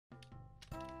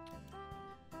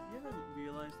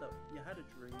realised that you had a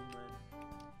dream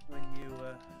when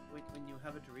you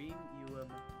have a dream, you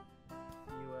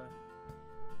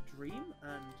dream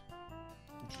and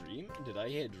Dream? Did I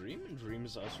hear dream?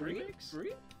 Dreams Us remix?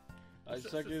 dream. I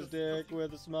suck his dick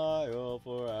with a smile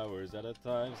for hours at a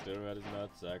time, stare at his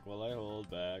nutsack while I hold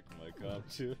back my cup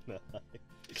tonight.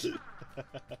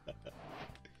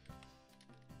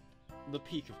 The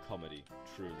peak of comedy,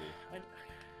 truly. I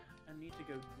need to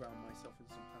go drown myself in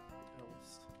some happy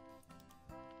pills.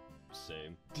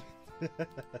 Same.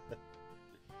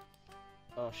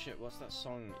 Oh shit, what's that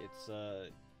song? It's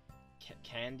not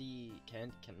candy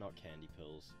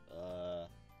pills.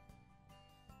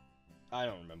 I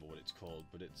don't remember what it's called,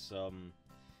 but it's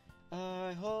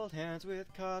I hold hands with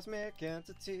cosmic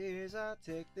entities. I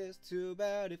take this tube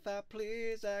out if I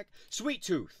please. Sweet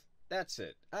Tooth. That's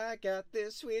it. I got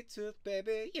this sweet tooth,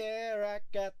 baby. Yeah, I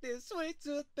got this sweet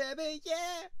tooth, baby.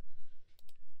 Yeah.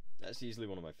 That's easily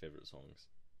one of my favorite songs.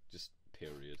 Just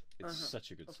period. It's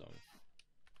such a good song.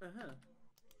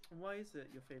 Why is it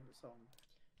your favorite song?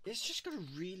 It's just got a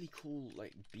really cool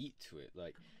like beat to it,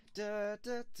 like da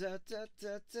da da da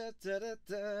da da da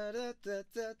da da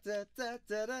da da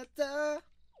da da da.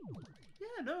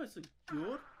 Yeah, no, it's a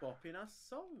good bopping ass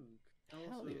song.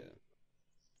 Hell yeah!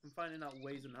 I'm finding out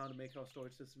ways on how to make our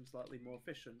storage system slightly more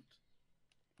efficient.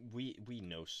 We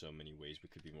know so many ways we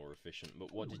could be more efficient,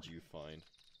 but what did you find?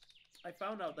 I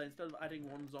found out that instead of adding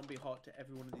one zombie heart to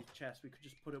every one of these chests, we could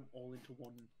just put them all into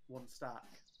one stack.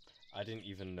 I didn't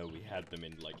even know we had them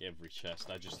in like every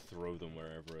chest. I just throw them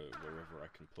wherever I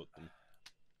can put them.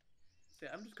 See,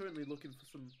 I'm just currently looking for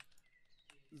some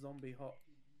zombie heart.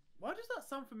 Why does that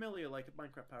sound familiar, like a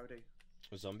Minecraft parody?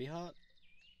 A zombie heart?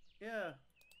 Yeah.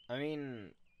 I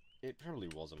mean, it probably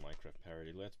was a Minecraft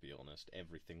parody. Let's be honest.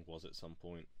 Everything was at some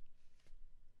point.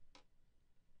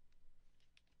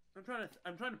 I'm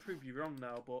trying to prove you wrong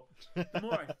now, but the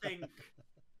more I think,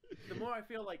 the more I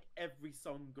feel like every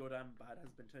song, good and bad,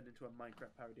 has been turned into a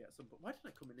Minecraft parody at some point. Why did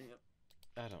I come in here?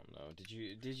 I don't know. Did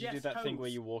you Yes, do that thing hose. where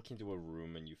you walk into a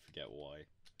room and you forget why?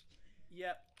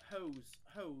 Yep, hose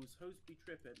be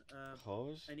tripping.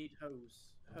 Hose? I need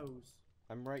hose.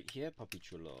 I'm right here, puppy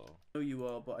chulo. I know you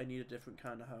are, but I need a different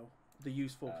kind of hoe. The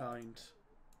useful kind.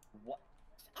 What?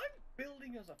 I'm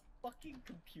building as a fucking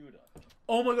computer.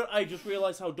 Oh my god, I just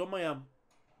realised how dumb I am.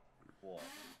 What?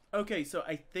 Okay, so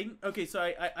I think... Okay, so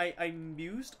I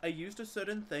used a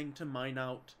certain thing to mine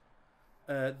out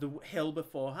the hill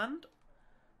beforehand.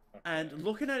 Okay. And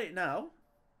looking at it now,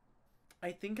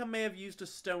 I think I may have used a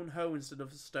stone hoe instead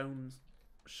of a stone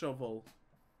shovel.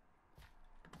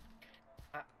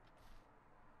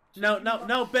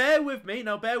 Now bear with me.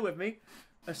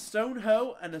 A stone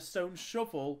hoe and a stone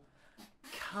shovel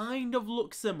kind of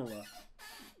look similar.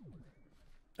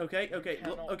 Okay.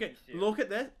 Look at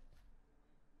this.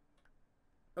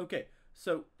 Okay,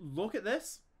 so look at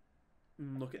this.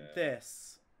 Look at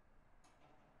this.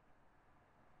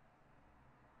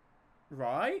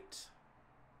 Right?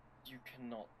 You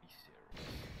cannot be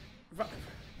serious. Right.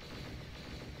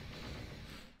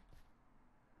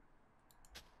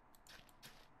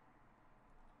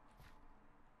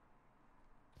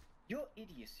 Your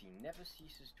idiocy never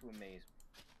ceases to amaze me.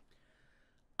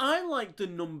 I like the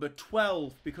number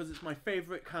 12 because it's my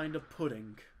favourite kind of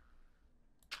pudding.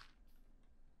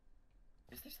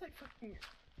 Is this like fucking...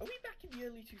 Are we back in the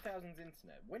early 2000s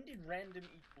internet? When did random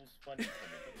equals funny come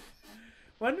into this?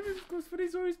 Random equals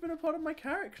funny's always been a part of my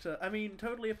character. I mean,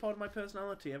 totally a part of my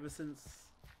personality ever since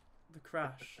the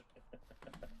crash.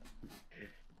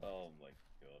 Oh my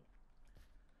god.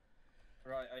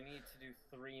 Right, I need to do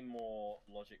 3 more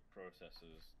logic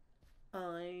processors.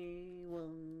 I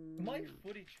will... My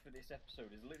footage for this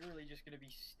episode is literally just going to be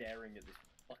staring at this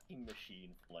fucking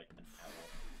machine for like an hour.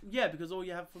 Yeah, because all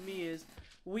you have for me is,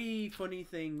 wee funny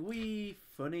thing, wee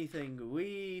funny thing,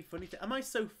 wee funny thing. Am I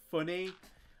so funny?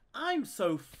 I'm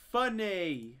so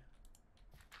funny!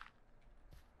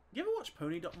 You ever watch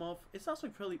Pony.mov? It's actually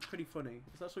pretty funny.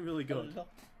 It's actually really good.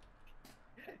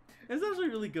 It's actually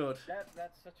really good.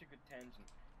 That's such a good tangent.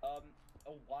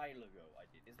 A while ago I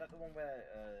did. Is that the one where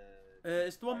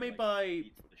it's the one made by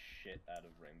beats the shit out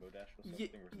of Rainbow Dash or something?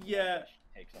 Yeah.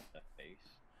 Takes off their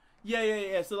face.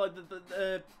 Yeah. So like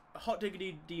the Hot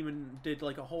Diggity Demon did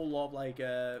like a whole lot of like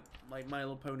My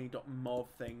Little Pony.mov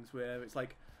things where it's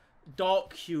like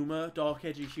dark humor, dark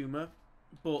edgy humor,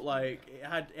 but like it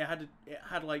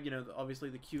had like, you know, obviously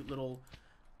the cute little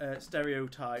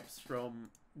stereotypes from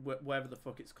whatever the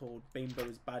fuck it's called,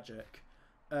 Rainbow's Magic.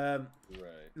 Right.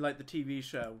 Like the TV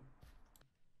show.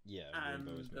 Yeah, and,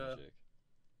 Rainbow's Magic.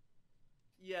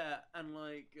 Yeah, and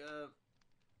like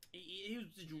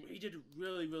he did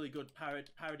really good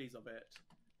parodies of it.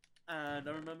 And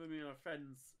I remember me and my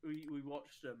friends, we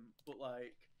watched them, but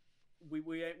like,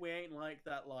 we ain't like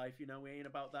that life, you know. We ain't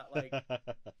about that like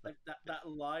that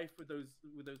life with those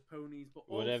ponies. But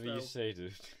Whatever also, you say,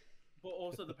 dude. but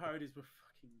also the parodies were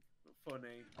fucking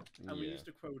funny, and we Yeah. used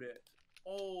to quote it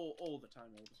all the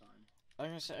time, all the time.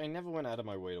 Like I said, I never went out of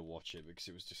my way to watch it because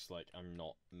it was just like I'm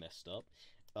not messed up.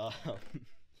 Um,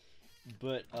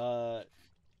 but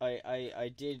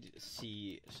I did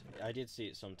see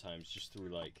it sometimes just through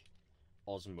like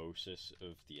osmosis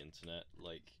of the internet.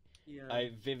 Like Yeah.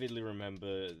 I vividly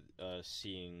remember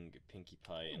seeing Pinkie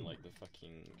Pie in like the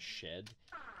fucking shed.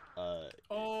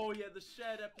 Oh yeah, the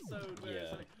shed episode where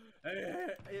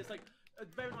Yeah. it's like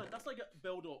bear in mind that's like a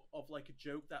build up of like a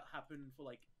joke that happened for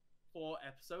like 4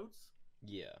 episodes.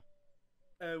 Yeah.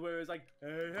 Where it's like,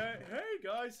 hey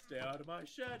guys, stay out of my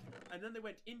shed, and then they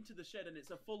went into the shed and it's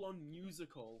a full on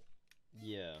musical.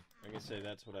 Yeah, I'm gonna say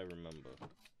that's what I remember.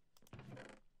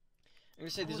 I'm gonna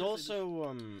say there's wanna say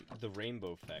also the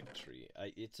Rainbow Factory.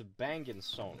 It's a banging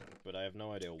song, but I have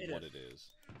no idea what it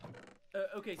is.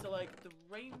 Okay, so like the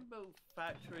Rainbow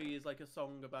Factory is like a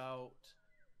song about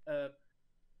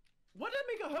why did I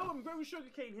make a hoe? I'm growing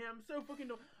sugarcane here. I'm so fucking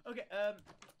dumb. Okay,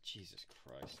 Jesus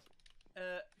Christ.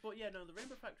 but yeah, no, the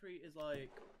Rainbow Factory is like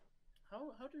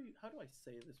how do I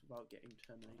say this without getting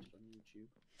terminated on YouTube?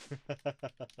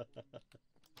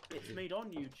 It's made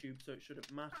on YouTube, so it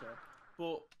shouldn't matter.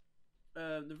 But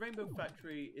the Rainbow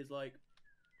Factory is like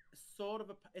sort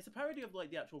of it's a parody of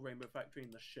like the actual Rainbow Factory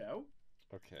in the show.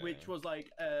 Okay. Which was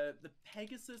like the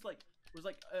Pegasus like was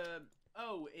like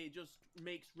oh, it just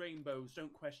makes rainbows,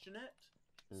 don't question it.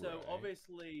 So Right.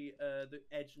 obviously the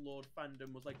edgelord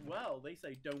fandom was like, well, they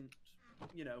say don't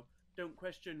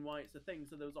question why it's a thing.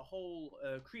 So there was a whole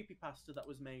creepypasta that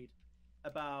was made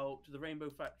about the Rainbow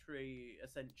Factory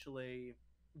essentially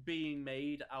being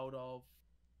made out of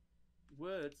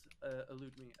words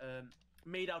elude me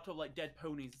made out of like dead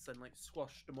ponies and like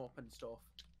squashed them up and stuff.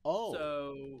 Oh.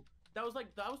 So that was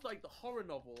like the horror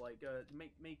novel, like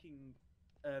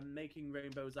making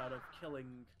rainbows out of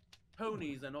killing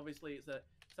ponies, and obviously it's a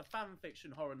fan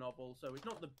fiction horror novel, so it's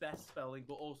not the best spelling,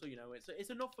 but also it's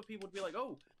enough for people to be like,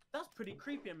 oh, that's pretty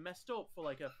creepy and messed up for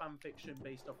like a fan fiction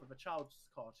based off of a child's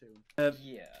cartoon.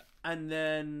 Yeah. And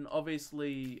then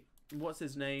obviously, what's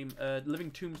his name? Living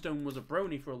Tombstone was a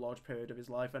brony for a large period of his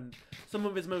life, and some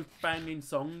of his most banging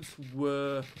songs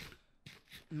were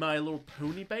My Little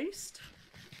Pony based.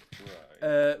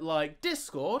 Right. Like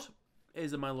Discord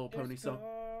is a My Little Pony song.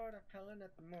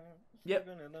 Yep.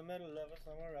 In the middle of a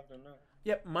summer afternoon.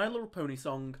 Yep, My Little Pony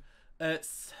song.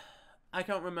 I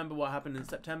can't remember what happened in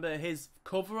September. His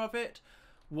cover of it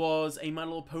was a My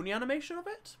Little Pony animation of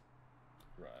it.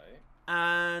 Right.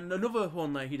 And another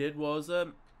one that he did was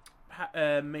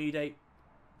made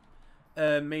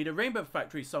a Rainbow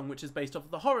Factory song, which is based off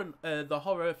of the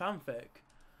horror fanfic.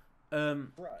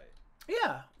 Right.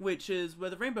 Yeah, which is where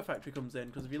the Rainbow Factory comes in,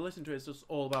 because if you listen to it, it's just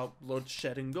all about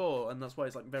bloodshed and gore, and that's why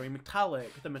it's like very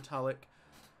metallic, the metallic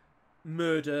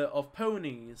murder of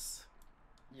ponies.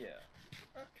 Yeah.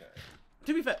 Okay.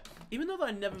 To be fair, even though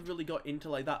I never really got into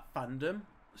like that fandom,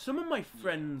 some of my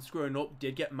friends growing up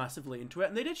did get massively into it,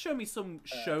 and they did show me some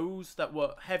shows that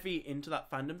were heavy into that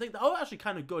fandom. They are actually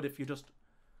kind of good if you're just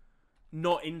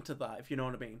not into that, if you know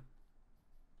what I mean.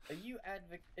 Are you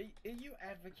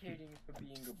advocating for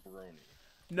being a brony?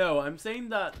 No, I'm saying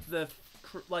that the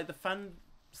fan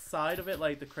side of it,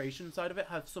 like the creation side of it,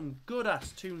 has some good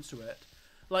ass tunes to it.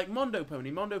 Like Mondo Pony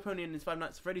and his Five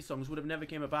Nights at Freddy's songs would have never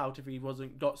came about if he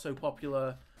wasn't got so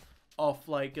popular off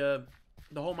like the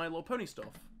whole My Little Pony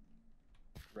stuff.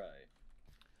 Right.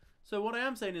 So what I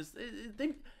am saying is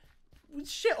they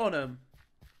shit on him,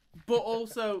 but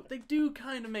also they do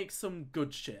kind of make some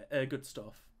good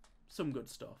stuff. Some good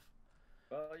stuff.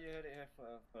 Well, you heard it here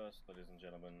first, ladies and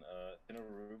gentlemen. Thinner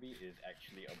Ruby is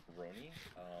actually a brony.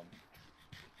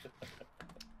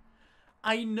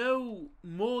 I know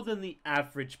more than the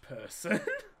average person.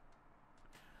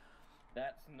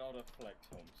 That's not a flex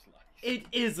home slice. It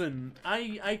isn't.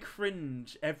 I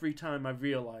cringe every time I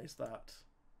realise that.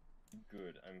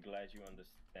 Good. I'm glad you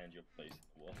understand your place in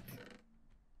the world.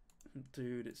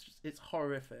 Dude, it's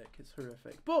horrific. It's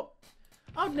horrific. But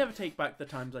I'd never take back the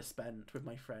times I spent with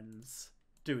my friends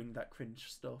doing that cringe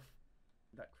stuff.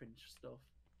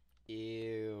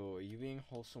 Ew, are you being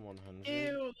wholesome 100?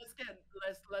 Ew,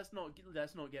 let's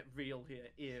not get real here.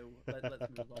 Ew. Let's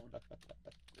move on.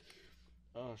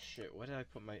 Oh shit, where did I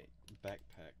put my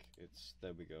backpack?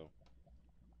 There we go.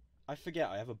 I forget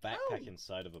I have a backpack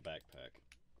inside of a backpack.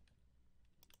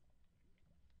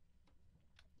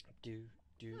 Do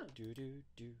do do do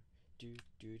do do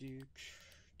do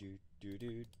do do do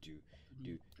do do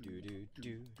do do do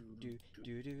do do do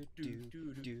do do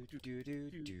do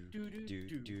do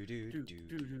do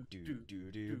do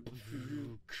do do.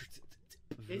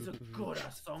 It's a good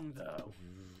ass song though.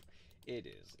 It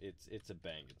is. It's a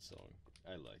banging song.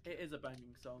 I like it. It is a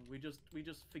banging song. We just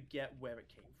forget where it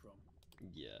came from.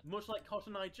 Yeah. Much like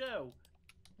Cotton Eye Joe.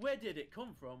 Where did it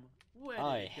come from? Where did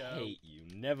I it go? hate you.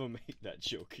 Never make that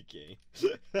joke again.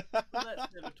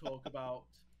 Let's never talk about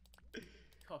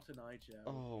Cotton Eye Joe.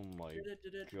 Oh my god.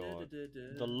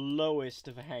 The lowest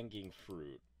of hanging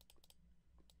fruit.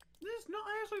 This is not.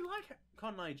 I actually like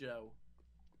Cotton Eye Joe.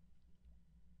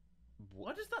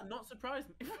 Why does that not surprise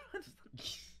me?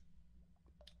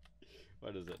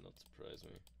 Why does that not surprise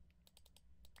me?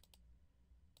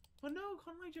 Well, no,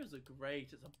 Cotton Eye Joe's a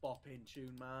great. It's a bopping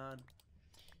tune, man.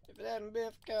 If it hadn't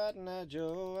been for Cotton Eye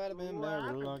Joe, I'd have been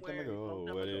married a long time ago.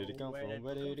 Where did it come from?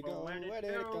 Where did it go? Where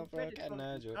did it come from? Cotton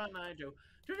Eye Joe.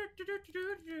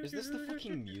 Is this the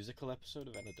fucking musical episode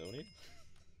of Anhedonia?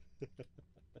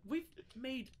 We've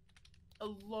made a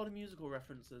lot of musical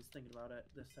references thinking about it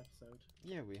this episode.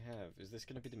 Yeah, we have. Is this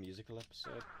going to be the musical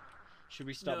episode? Should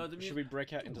we start? No, should we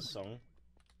break out into song?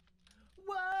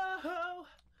 Whoa,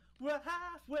 we're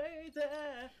halfway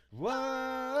there.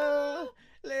 Whoa,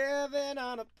 living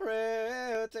on a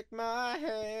prayer. Take my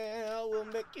hand, we'll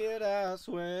make it, I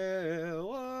swear.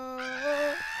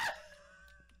 Whoa,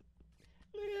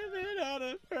 living on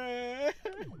a prayer.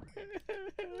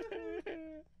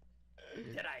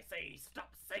 Did I say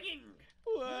stop singing?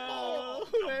 Whoa,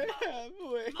 we're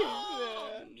halfway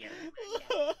there.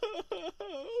 Whoa,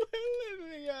 we're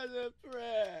living on a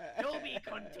prayer. You'll be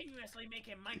continuously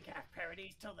making Minecraft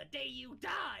parodies till the day you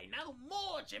die. No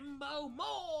more, Jimbo,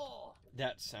 more.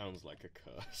 That sounds like a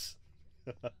curse.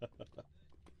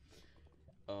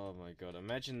 Oh my god,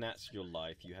 imagine that's your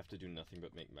life. You have to do nothing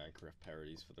but make Minecraft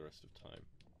parodies for the rest of time.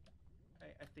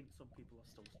 I think some people are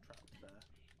still trapped there.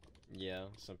 Yeah,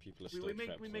 some people are still we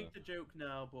trapped make the joke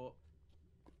now, but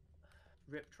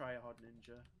rip Tryhard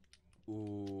Ninja.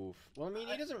 Oof. Well, I mean,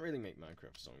 he doesn't really make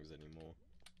Minecraft songs anymore.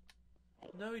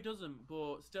 No, he doesn't.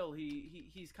 But still,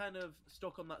 he's kind of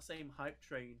stuck on that same hype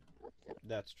train.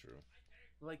 That's true.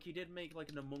 Like he did make like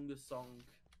an Among Us song.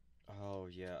 Oh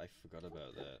yeah, I forgot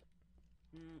about that.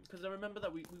 Because I remember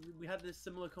that we had this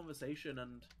similar conversation,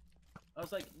 and I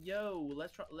was like, "Yo,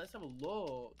 let's have a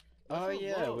look." Oh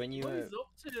yeah, when you what he's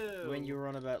up to. when you were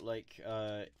on about like,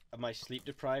 am I sleep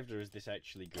deprived or is this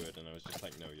actually good? And I was just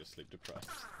like, no, you're sleep deprived.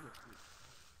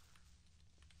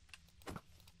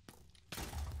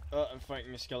 Oh, I'm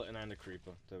fighting a skeleton and a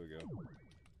creeper. There we go.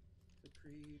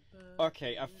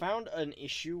 Okay, I found an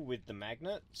issue with the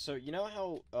magnet. So you know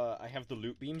how I have the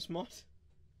loot beams mod?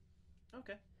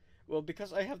 Okay. Well,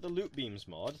 because I have the loot beams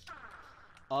mod,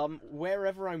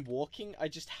 wherever I'm walking, I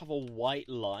just have a white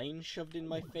line shoved in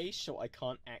my face, so I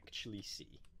can't actually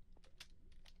see.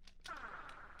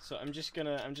 So I'm just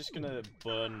gonna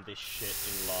burn this shit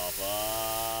in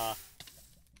lava.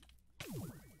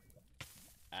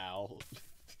 Ow.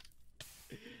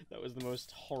 That was the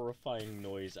most horrifying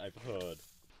noise I've heard.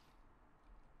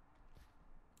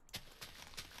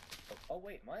 Oh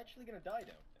wait, am I actually gonna die down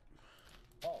here?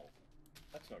 Oh,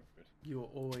 that's not good. You're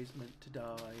always meant to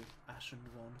die, Ashen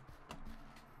One.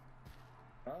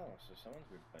 Oh, so someone's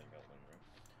been playing Elden Ring.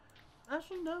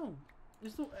 Actually, no.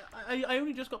 It's the, I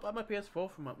only just got back my PS4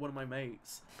 from one of my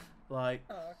mates. Like.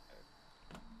 Oh,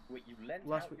 okay. Wait, you lent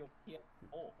Last out week. your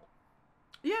PS4?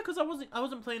 Yeah, because I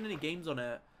wasn't playing any games on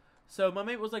it. So my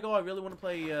mate was like, "Oh, I really want to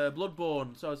play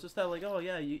Bloodborne." So I was just there like, "Oh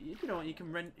yeah, you know what? You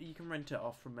can rent it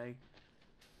off from me."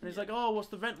 And he's like, "Oh, what's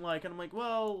the rent like?" And I'm like,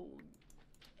 "Well,"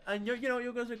 and you're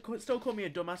going to still call me a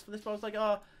dumbass for this, but I was like,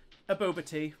 "Oh, a boba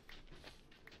tea."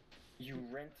 You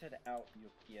rented out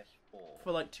your PS4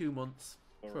 For like 2 months.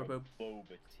 For a boba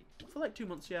tea. For like 2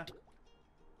 months, yeah.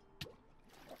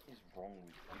 What is wrong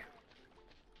with you?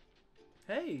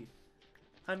 Hey,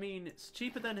 I mean, it's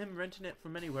cheaper than him renting it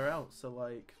from anywhere else, so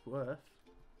like, worth.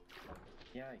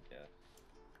 Yeah, I guess.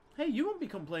 Hey, you won't be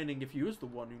complaining if you was the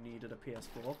one who needed a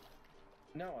PS4.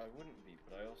 No, I wouldn't be,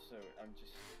 but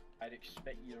I'd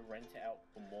expect you to rent it out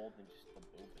for more than just a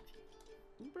boba tea.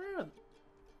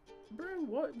 Bro,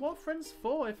 what friends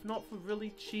for if not for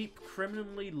really cheap,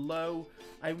 criminally low,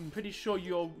 I'm pretty sure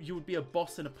you would be a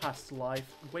boss in a past life,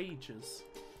 wages.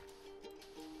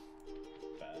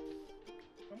 Bad.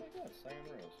 Oh my god, Cyan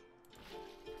Rose.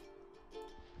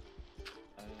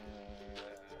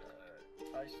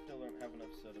 I still don't have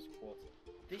enough Certus quartz.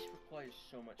 This requires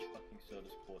so much fucking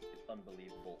Certus quartz, it's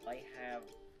unbelievable. I have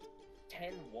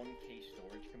 10 1K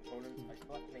storage components, I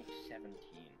still have to make 17.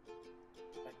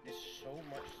 Like, there's so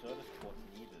much Certus quartz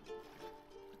needed.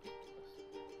 Ridiculous.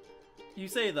 You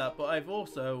say that, but I've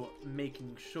also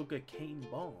making sugarcane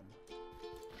bomb.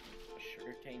 A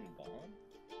sugarcane bomb?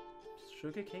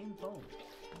 Sugarcane bomb.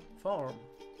 Farm.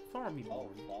 Farmy Oh,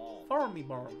 bomb. bomb. Farmy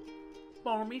bomb.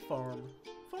 Farmy farm.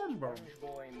 Farm bomb. Sponge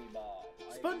boy me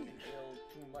bomb. Sponge. I inhaled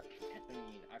too much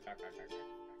ketamine.